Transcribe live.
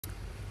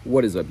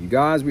What is up, you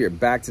guys? We are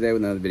back today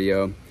with another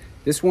video.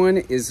 This one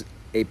is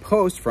a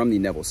post from the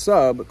Neville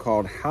sub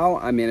called How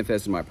I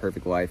Manifested My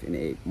Perfect Life in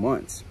 8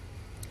 Months.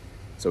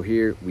 So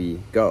here we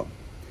go.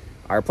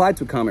 I replied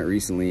to a comment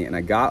recently and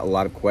I got a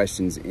lot of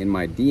questions and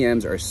my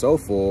DMs are so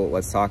full.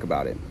 Let's talk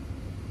about it.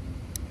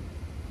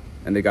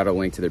 And they got a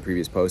link to their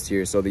previous post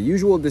here. So the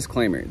usual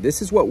disclaimer,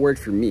 this is what worked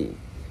for me.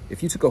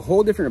 If you took a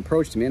whole different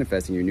approach to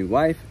manifesting your new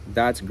life,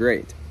 that's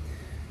great.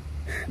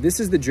 This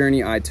is the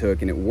journey I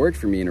took and it worked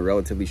for me in a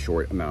relatively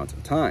short amount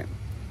of time.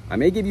 I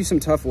may give you some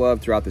tough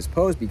love throughout this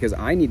post because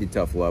I needed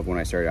tough love when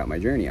I started out my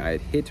journey. I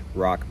had hit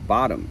rock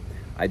bottom.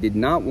 I did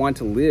not want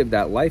to live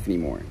that life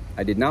anymore.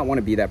 I did not want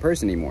to be that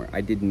person anymore.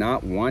 I did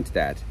not want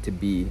that to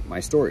be my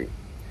story.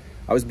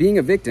 I was being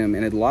a victim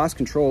and had lost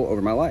control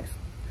over my life.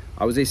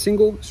 I was a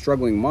single,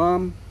 struggling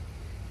mom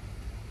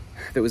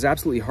that was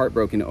absolutely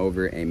heartbroken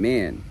over a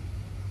man.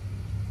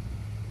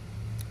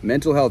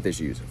 Mental health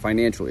issues,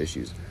 financial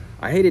issues.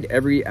 I hated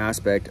every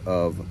aspect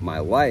of my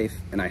life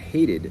and I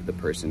hated the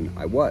person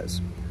I was.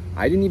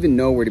 I didn't even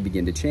know where to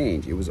begin to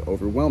change. It was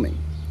overwhelming.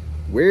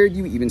 Where do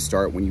you even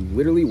start when you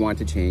literally want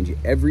to change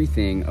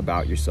everything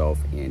about yourself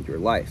and your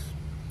life?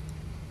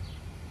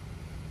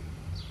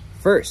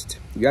 First,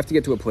 you have to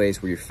get to a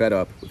place where you're fed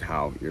up with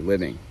how you're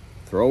living.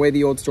 Throw away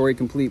the old story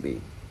completely.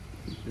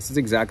 This is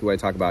exactly what I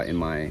talk about in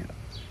my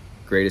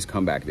greatest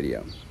comeback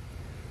video.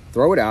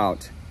 Throw it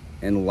out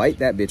and light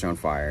that bitch on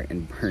fire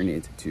and burn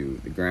it to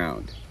the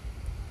ground.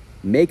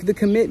 Make the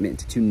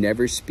commitment to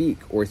never speak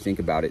or think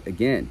about it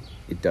again.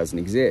 It doesn't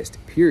exist,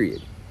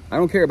 period. I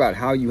don't care about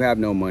how you have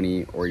no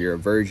money or you're a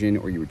virgin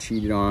or you were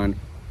cheated on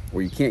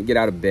or you can't get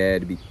out of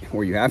bed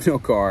or you have no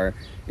car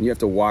and you have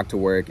to walk to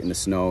work in the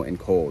snow and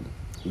cold.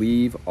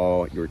 Leave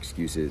all your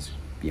excuses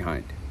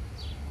behind.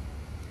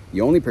 The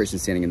only person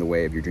standing in the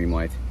way of your dream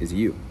life is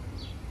you.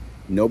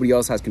 Nobody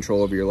else has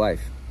control over your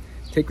life.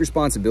 Take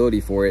responsibility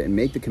for it and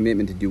make the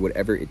commitment to do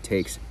whatever it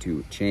takes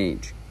to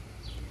change.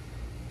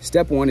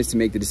 Step one is to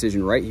make the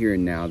decision right here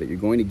and now that you're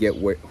going to get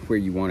where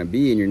you want to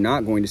be and you're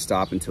not going to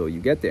stop until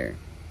you get there.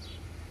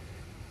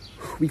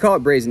 We call it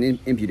brazen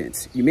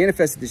impudence. You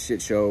manifested this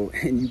shit show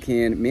and you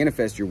can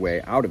manifest your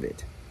way out of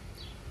it.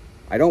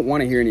 I don't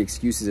want to hear any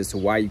excuses as to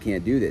why you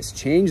can't do this.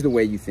 Change the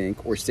way you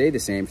think or stay the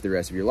same for the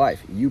rest of your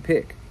life. You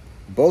pick.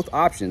 Both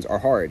options are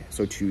hard,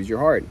 so choose your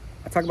hard.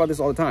 I talk about this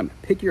all the time.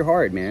 Pick your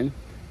hard, man.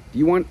 Do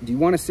you want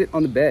to sit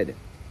on the bed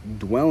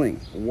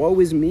dwelling? Woe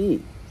is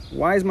me.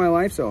 Why is my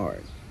life so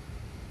hard?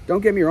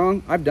 Don't get me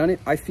wrong, I've done it.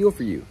 I feel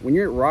for you. When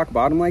you're at rock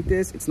bottom like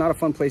this, it's not a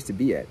fun place to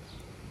be at.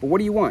 But what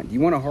do you want? Do you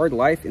want a hard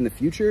life in the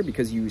future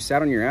because you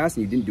sat on your ass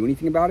and you didn't do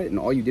anything about it and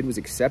all you did was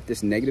accept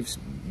this negative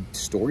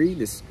story,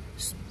 this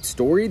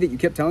story that you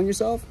kept telling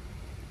yourself?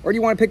 Or do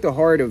you want to pick the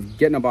hard of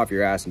getting up off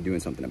your ass and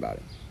doing something about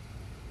it?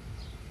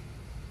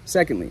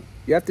 Secondly,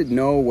 you have to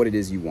know what it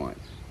is you want.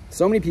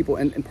 So many people,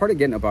 and part of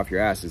getting up off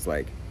your ass is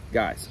like,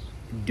 guys,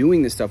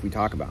 doing this stuff we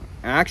talk about,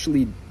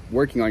 actually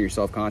working on your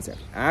self-concept,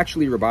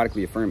 actually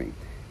robotically affirming,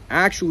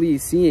 actually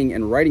seeing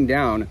and writing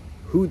down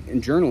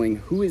and journaling,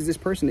 who is this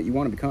person that you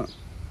want to become?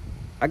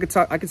 I could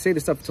say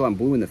this stuff until I'm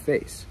blue in the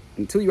face.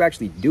 Until you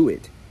actually do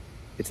it,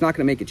 it's not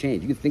going to make a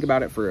change. You can think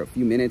about it for a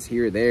few minutes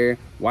here or there,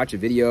 watch a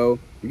video.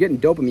 You're getting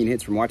dopamine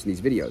hits from watching these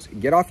videos.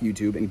 Get off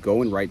YouTube and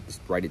go and write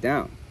it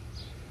down.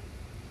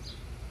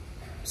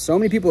 So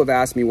many people have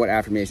asked me what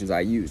affirmations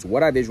I use,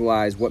 what I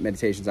visualize, what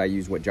meditations I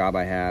use, what job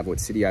I have, what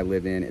city I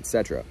live in,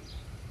 etc.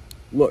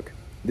 Look,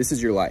 this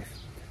is your life.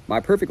 My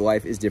perfect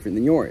life is different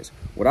than yours.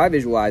 What I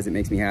visualize that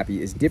makes me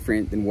happy is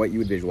different than what you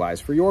would visualize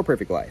for your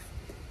perfect life.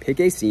 Pick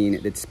a scene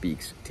that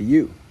speaks to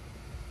you.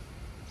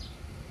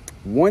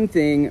 One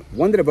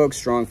that evokes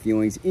strong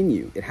feelings in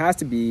you. It has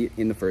to be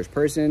in the first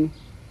person.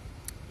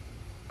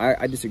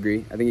 I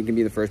disagree. I think it can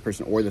be the first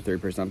person or the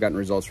third person. I've gotten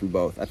results from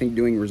both. I think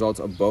doing results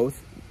of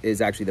both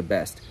is actually the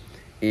best.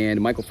 And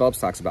Michael Phelps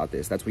talks about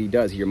this. That's what he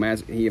does. He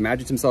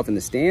imagines himself in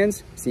the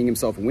stands, seeing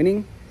himself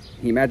winning.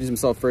 He imagines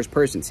himself first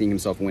person, seeing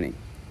himself winning.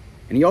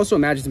 And he also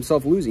imagines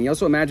himself losing. He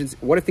also imagines,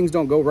 what if things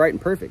don't go right and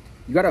perfect?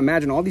 You got to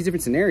imagine all these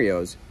different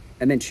scenarios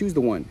and then choose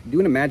the one. Do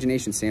an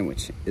imagination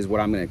sandwich is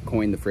what I'm going to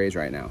coin the phrase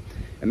right now.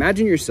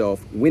 Imagine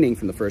yourself winning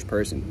from the first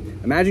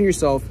person. Imagine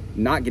yourself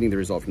not getting the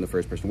result from the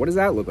first person. What does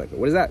that look like?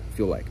 What does that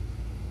feel like?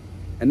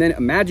 And then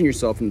imagine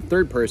yourself from the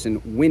third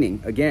person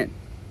winning again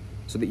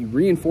so that you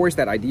reinforce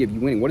that idea of you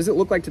winning. What does it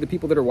look like to the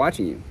people that are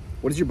watching you?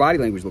 What does your body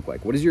language look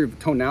like? What does your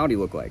tonality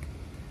look like?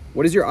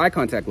 What does your eye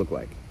contact look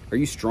like? Are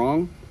you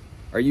strong?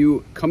 Are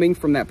you coming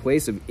from that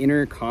place of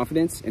inner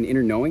confidence and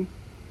inner knowing?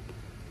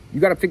 You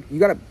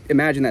gotta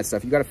imagine that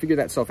stuff. You gotta figure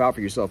that stuff out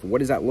for yourself. What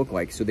does that look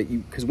like? So that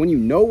because when you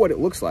know what it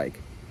looks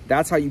like,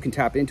 that's how you can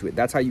tap into it.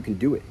 That's how you can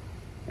do it.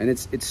 And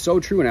it's so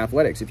true in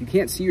athletics. If you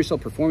can't see yourself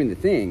performing the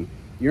thing,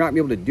 you're not gonna be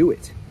able to do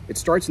it. It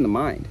starts in the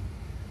mind.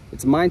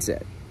 It's a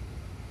mindset.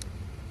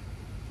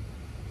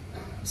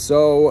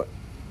 So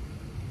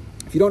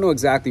if you don't know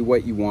exactly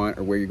what you want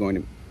or where you're going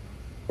to,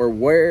 or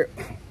where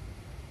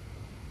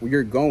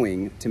you're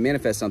going to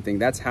manifest something,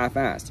 that's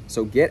half-assed.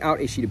 So get out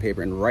a sheet of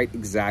paper and write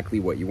exactly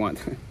what you want.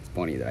 It's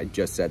funny that I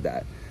just said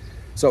that.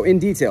 So in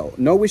detail,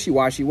 no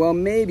wishy-washy, well,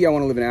 maybe I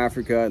want to live in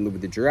Africa and live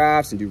with the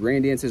giraffes and do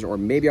rain dances, or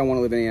maybe I want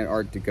to live in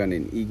Antarctica in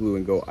an igloo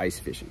and go ice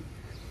fishing.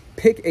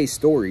 Pick a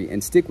story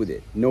and stick with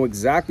it. Know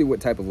exactly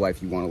what type of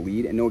life you want to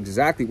lead and know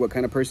exactly what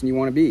kind of person you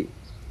want to be.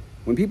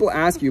 When people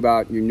ask you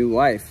about your new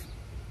life,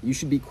 you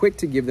should be quick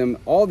to give them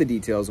all the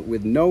details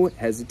with no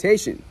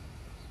hesitation.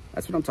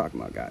 That's what I'm talking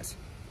about, guys.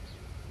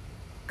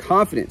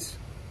 Confidence.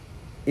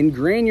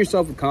 Ingrain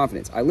yourself with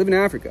confidence. I live in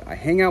Africa. I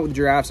hang out with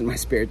giraffes in my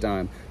spare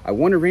time. I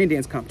won a rain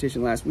dance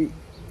competition last week.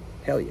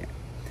 Hell yeah.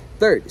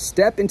 Third,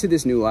 step into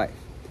this new life.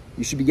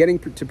 You should be getting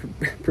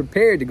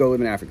prepared to go live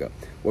in Africa.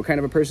 What kind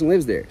of a person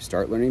lives there?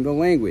 Start learning the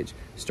language.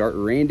 Start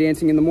rain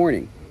dancing in the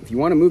morning. If you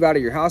want to move out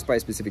of your house by a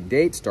specific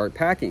date, start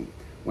packing.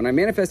 When I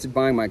manifested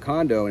buying my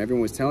condo and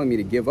everyone was telling me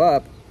to give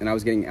up and I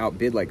was getting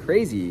outbid like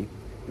crazy,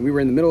 and we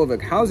were in the middle of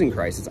a housing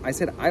crisis, I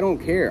said, I don't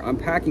care. I'm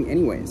packing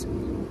anyways.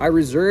 I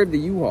reserved the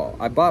U-Haul.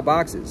 I bought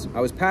boxes.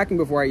 I was packing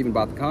before I even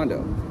bought the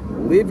condo.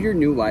 Live your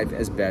new life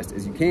as best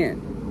as you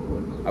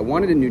can. I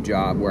wanted a new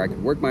job where I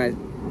could work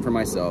for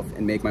myself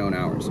and make my own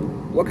hours.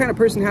 What kind of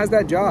person has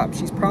that job?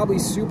 She's probably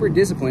super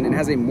disciplined and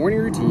has a morning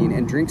routine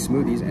and drinks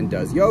smoothies and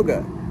does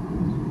yoga.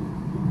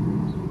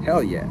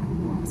 Hell yeah.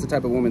 That's the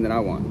type of woman that I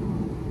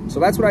want.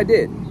 So that's what I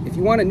did. If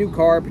you want a new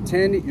car,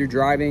 pretend you're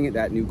driving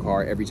that new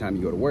car every time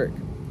you go to work.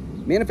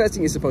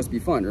 Manifesting is supposed to be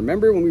fun.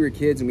 Remember when we were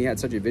kids and we had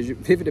such a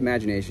vivid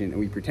imagination and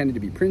we pretended to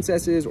be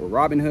princesses or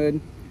Robin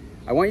Hood?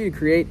 I want you to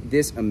create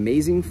this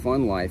amazing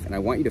fun life and I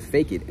want you to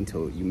fake it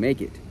until you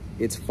make it.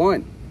 It's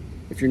fun.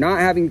 If you're not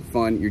having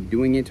fun, you're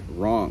doing it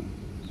wrong.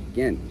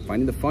 Again,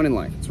 finding the fun in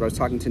life. That's what I was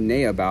talking to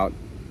Naya about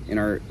in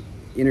our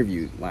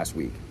interview last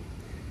week.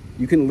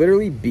 You can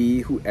literally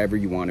be whoever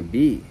you want to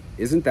be.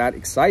 Isn't that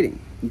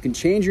exciting? You can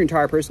change your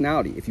entire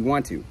personality if you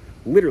want to.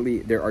 Literally,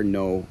 there are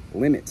no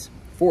limits.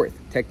 Fourth,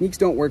 techniques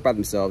don't work by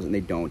themselves and they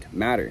don't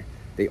matter.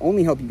 They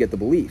only help you get the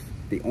belief.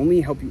 They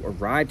only help you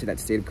arrive to that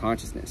state of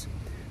consciousness.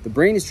 The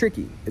brain is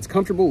tricky. It's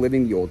comfortable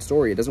living the old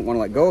story. It doesn't want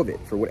to let go of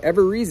it. For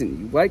whatever reason,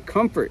 you like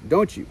comfort,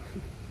 don't you?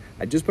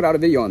 I just put out a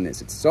video on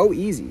this. It's so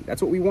easy.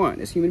 That's what we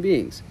want as human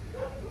beings.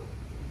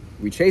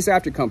 We chase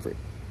after comfort.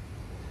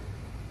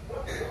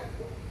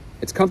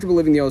 It's comfortable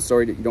living the old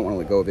story that you don't want to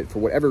let go of it. For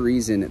whatever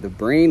reason, the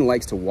brain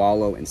likes to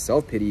wallow in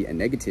self-pity and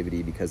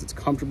negativity because it's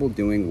comfortable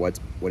doing what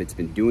it's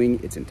been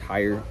doing its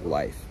entire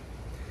life.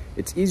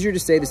 It's easier to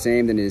stay the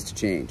same than it is to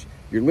change.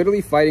 You're literally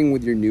fighting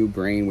with your new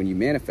brain when you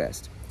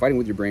manifest. Fighting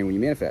with your brain when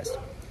you manifest.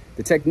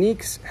 The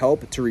techniques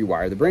help to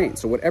rewire the brain.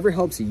 So whatever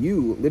helps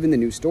you live in the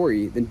new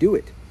story, then do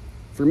it.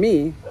 For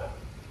me,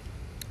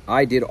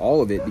 I did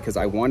all of it because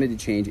I wanted to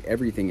change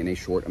everything in a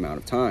short amount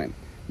of time.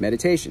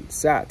 Meditation,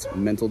 SATs,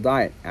 mental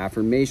diet,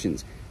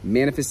 affirmations,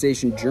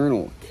 manifestation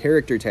journal,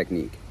 character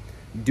technique.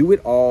 Do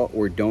it all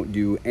or don't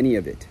do any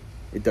of it.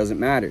 It doesn't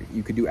matter.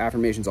 You could do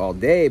affirmations all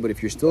day, but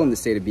if you're still in the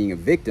state of being a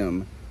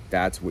victim,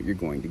 that's what you're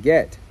going to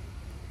get.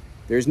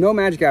 There's no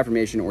magic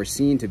affirmation or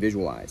scene to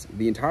visualize.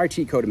 The entire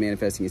cheat code of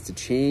manifesting is to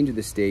change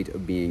the state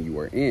of being you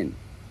are in.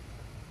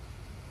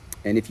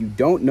 And if you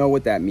don't know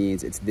what that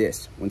means, it's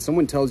this. When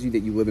someone tells you that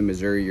you live in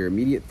Missouri, your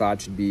immediate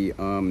thought should be,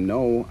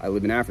 no, I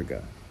live in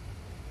Africa.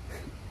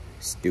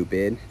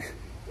 Stupid.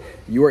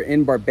 You are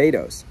in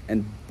Barbados.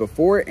 And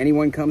before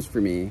anyone comes for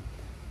me,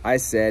 I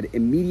said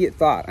immediate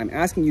thought. I'm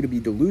asking you to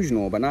be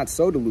delusional, but not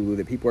so delulu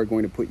that people are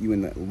going to put you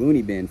in the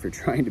loony bin for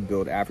trying to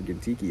build African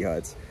tiki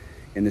huts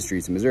in the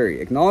streets of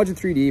Missouri. Acknowledge the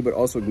 3D, but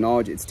also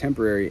acknowledge it's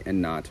temporary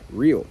and not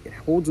real. It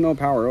holds no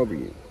power over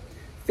you.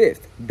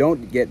 Fifth,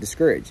 don't get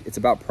discouraged. It's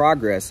about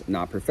progress,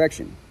 not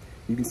perfection.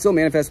 You can still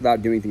manifest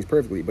without doing things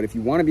perfectly, but if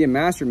you want to be a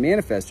master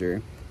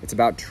manifester, it's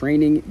about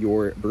training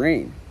your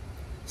brain.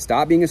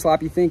 Stop being a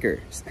sloppy thinker.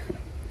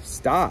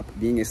 Stop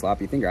being a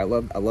sloppy thinker. I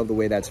love the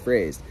way that's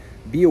phrased.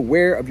 Be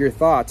aware of your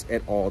thoughts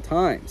at all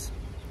times.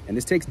 And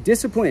this takes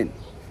discipline.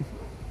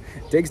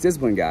 It takes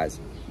discipline, guys.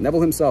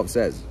 Neville himself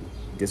says,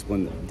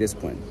 discipline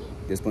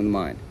the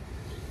mind.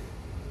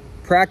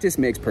 Practice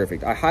makes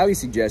perfect. I highly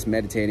suggest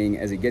meditating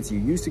as it gets you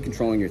used to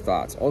controlling your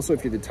thoughts. Also,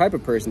 if you're the type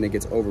of person that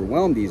gets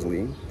overwhelmed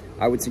easily,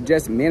 I would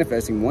suggest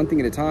manifesting one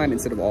thing at a time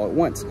instead of all at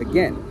once.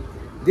 Again,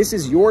 this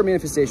is your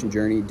manifestation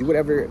journey. Do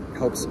whatever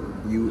helps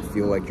you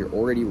feel like you're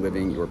already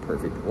living your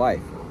perfect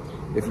life.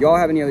 If y'all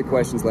have any other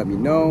questions, let me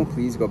know.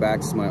 Please go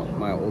back to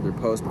my older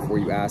posts before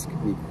you ask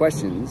me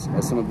questions,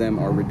 as some of them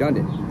are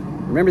redundant.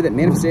 Remember that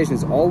manifestation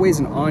is always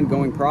an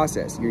ongoing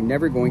process. You're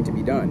never going to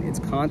be done. It's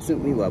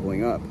constantly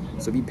leveling up.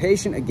 So be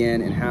patient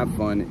again and have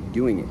fun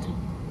doing it.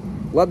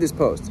 Love this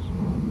post.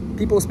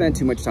 People spend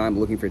too much time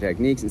looking for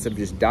techniques instead of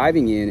just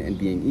diving in and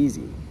being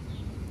easy.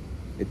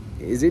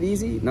 Is it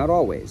easy? Not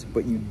always,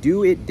 but you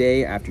do it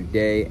day after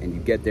day and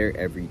you get there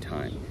every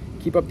time.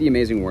 Keep up the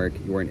amazing work.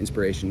 You are an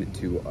inspiration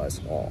to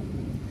us all.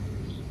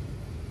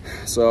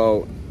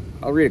 So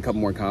I'll read a couple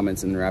more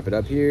comments and wrap it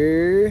up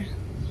here.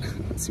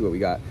 Let's see what we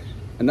got.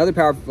 Another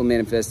powerful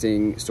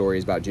manifesting story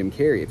is about Jim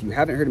Carrey. If you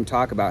haven't heard him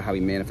talk about how he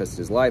manifested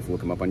his life,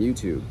 look him up on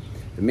YouTube.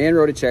 The man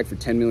wrote a check for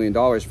 $10 million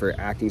for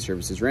acting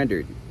services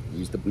rendered. He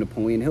used the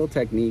Napoleon Hill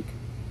technique,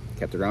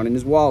 kept it around in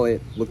his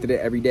wallet, looked at it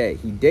every day.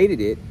 He dated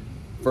it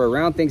for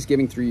around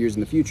Thanksgiving 3 years in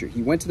the future.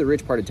 He went to the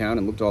rich part of town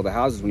and looked at all the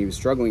houses when he was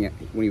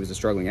a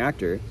struggling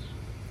actor,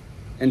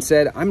 and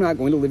said, I'm not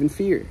going to live in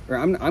fear, or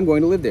I'm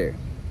going to live there.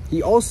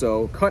 He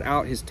also cut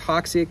out his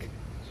toxic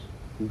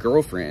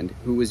girlfriend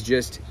who was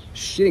just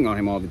shitting on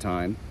him all the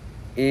time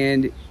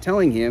and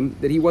telling him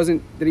that he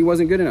wasn't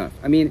good enough.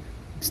 I mean,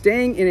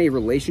 staying in a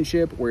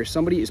relationship where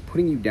somebody is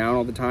putting you down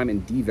all the time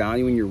and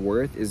devaluing your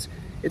worth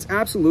it's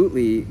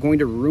absolutely going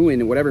to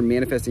ruin whatever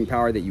manifesting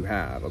power that you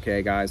have,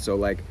 okay, guys? So,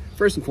 like,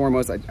 first and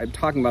foremost, I'm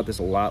talking about this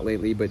a lot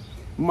lately, but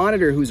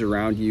monitor who's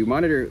around you,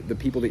 monitor the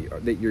people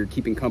that you're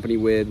keeping company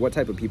with, what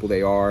type of people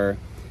they are,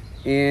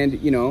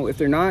 and, you know, if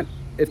they're not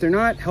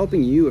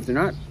helping you, if they're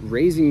not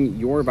raising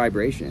your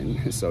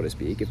vibration, so to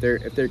speak, if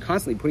they're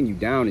constantly putting you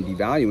down and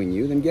devaluing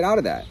you, then get out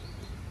of that.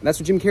 And that's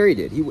what Jim Carrey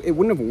did. It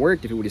wouldn't have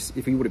worked if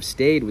he would have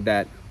stayed with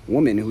that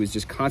woman who was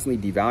just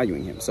constantly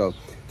devaluing him. So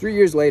 3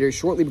 years later,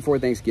 shortly before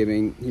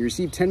Thanksgiving, he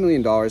received $10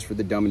 million for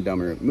the Dumb and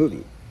Dumber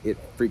movie. It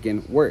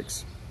freaking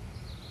works.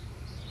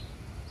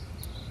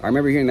 I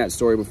remember hearing that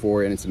story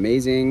before, and it's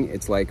amazing.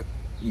 It's like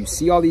you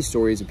see all these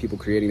stories of people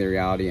creating their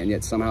reality, and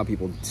yet somehow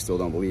people still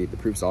don't believe. The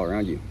proof's all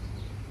around you.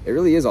 It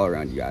really is all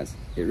around you guys.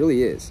 It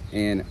really is.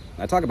 And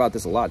I talk about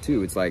this a lot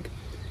too. It's like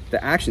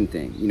the action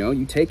thing, you know,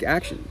 you take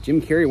action.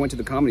 Jim Carrey went to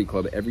the comedy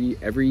club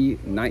every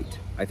night,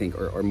 I think,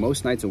 or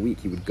most nights a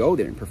week. He would go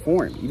there and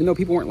perform, even though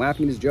people weren't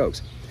laughing at his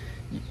jokes.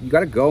 You got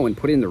to go and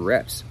put in the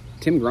reps.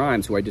 Tim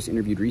Grimes, who I just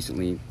interviewed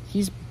recently,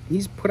 he's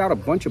put out a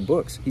bunch of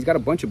books. He's got a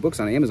bunch of books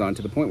on Amazon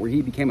to the point where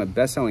he became a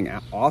best-selling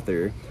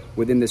author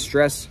within the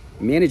stress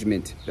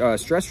management,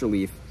 stress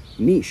relief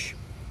niche,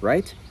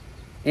 right?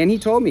 And he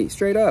told me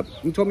straight up,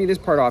 he told me this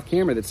part off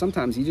camera, that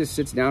sometimes he just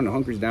sits down and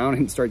hunkers down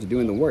and starts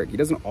doing the work. He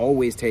doesn't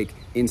always take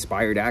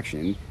inspired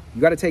action.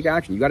 You got to take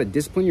action. You got to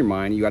discipline your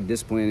mind. You got to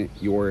discipline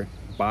your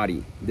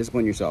body.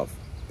 Discipline yourself.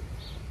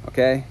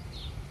 Okay?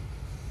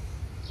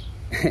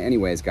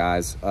 Anyways,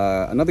 guys,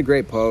 another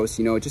great post.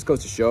 You know, it just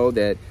goes to show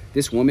that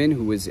this woman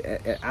who was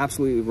at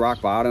absolutely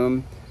rock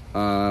bottom,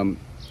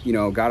 you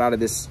know, got out of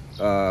this,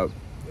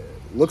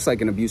 looks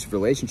like an abusive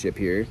relationship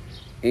here,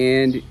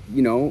 and,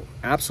 you know,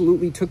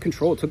 absolutely took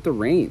control, took the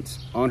reins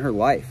on her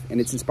life.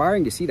 And it's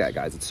inspiring to see that,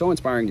 guys. It's so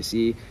inspiring to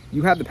see.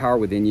 You have the power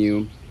within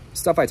you.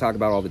 Stuff I talk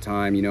about all the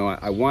time. You know,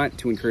 I want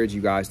to encourage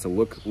you guys to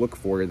look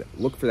for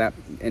that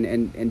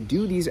and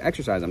do these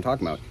exercises I'm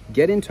talking about.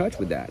 Get in touch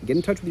with that. Get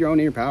in touch with your own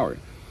inner power.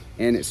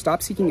 And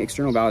stop seeking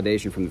external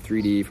validation from the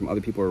 3D, from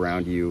other people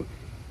around you.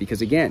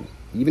 Because again,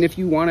 even if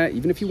you wanna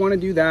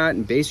do that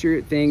and base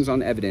your things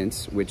on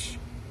evidence, which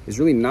is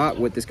really not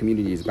what this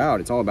community is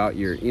about. It's all about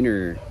your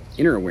inner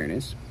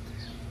awareness.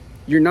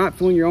 You're not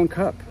filling your own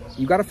cup.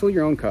 You got to fill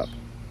your own cup.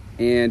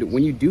 And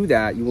when you do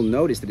that, you will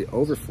notice that it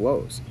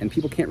overflows, and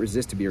people can't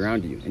resist to be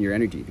around you and your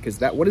energy,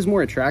 because what is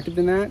more attractive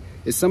than that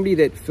is somebody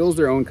that fills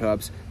their own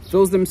cups,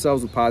 fills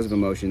themselves with positive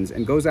emotions,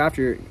 and goes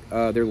after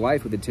their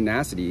life with a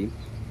tenacity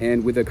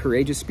and with a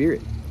courageous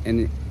spirit.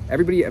 And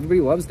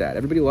everybody loves that.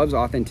 Everybody loves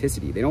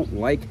authenticity. They don't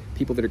like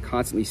people that are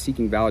constantly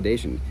seeking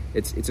validation.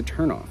 It's a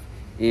turnoff.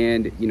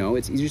 And, you know,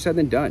 it's easier said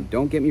than done.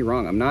 Don't get me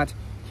wrong. I'm not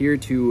here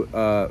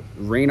to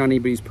rain on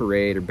anybody's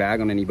parade or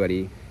bag on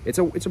anybody. It's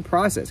a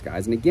process,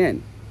 guys. And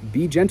again,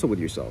 be gentle with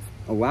yourself.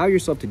 Allow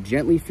yourself to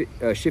gently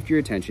shift your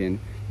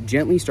attention,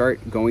 gently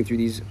start going through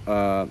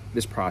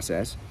this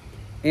process,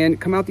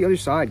 and come out the other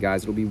side,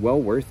 guys. It'll be well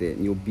worth it,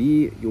 and you'll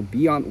be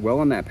well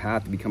on that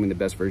path to becoming the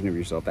best version of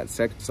yourself, that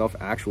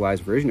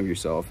self-actualized version of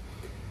yourself,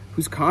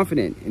 who's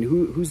confident and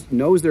who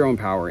knows their own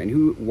power and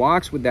who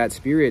walks with that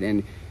spirit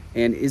and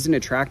is an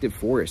attractive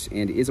force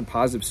and is a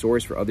positive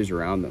source for others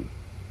around them.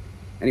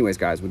 Anyways,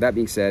 guys, with that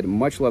being said,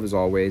 much love as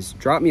always.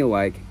 Drop me a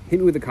like, hit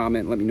me with a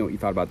comment, let me know what you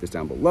thought about this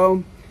down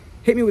below.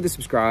 Hit me with a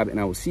subscribe, and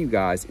I will see you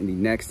guys in the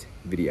next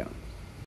video.